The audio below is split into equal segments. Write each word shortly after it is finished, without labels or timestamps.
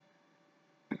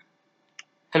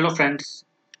Hello friends,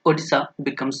 Odisha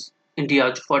becomes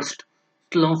India's first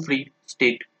slum-free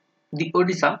state. The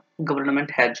Odisha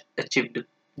government has achieved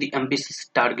the ambitious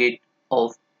target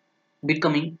of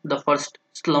becoming the first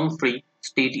slum-free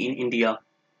state in India.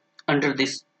 Under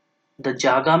this, the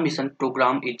Jaga Mission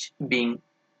program is being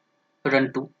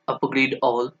run to upgrade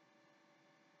all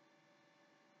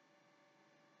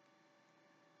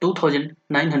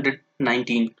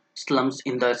 2,919 slums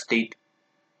in the state.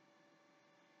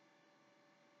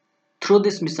 Through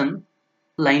this mission,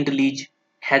 land lease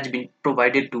has been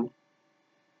provided to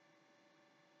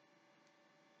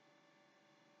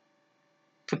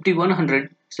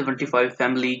 5,175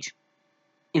 families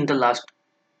in the last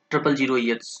triple zero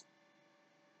years.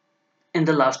 In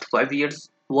the last 5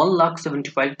 years,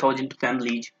 1,75,000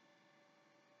 families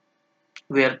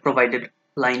were provided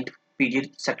line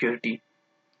period security.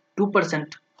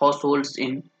 2% households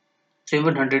in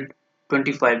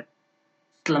 725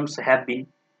 slums have been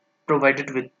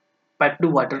provided with piped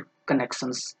water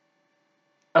connections.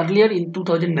 Earlier in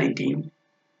 2019,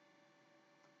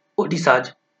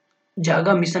 Odisha's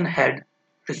Jaga mission had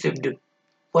received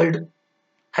World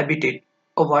Habitat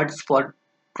Awards for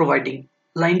providing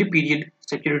lined period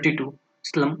security to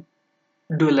slum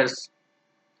dwellers.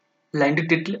 Land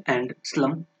Title and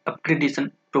Slum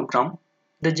Upgradation Program.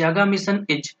 The Jaga Mission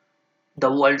is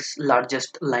the world's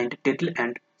largest land title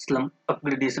and slum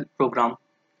upgradation program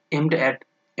aimed at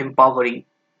empowering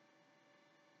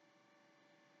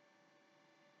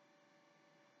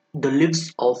the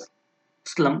lives of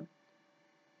slum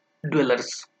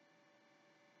dwellers.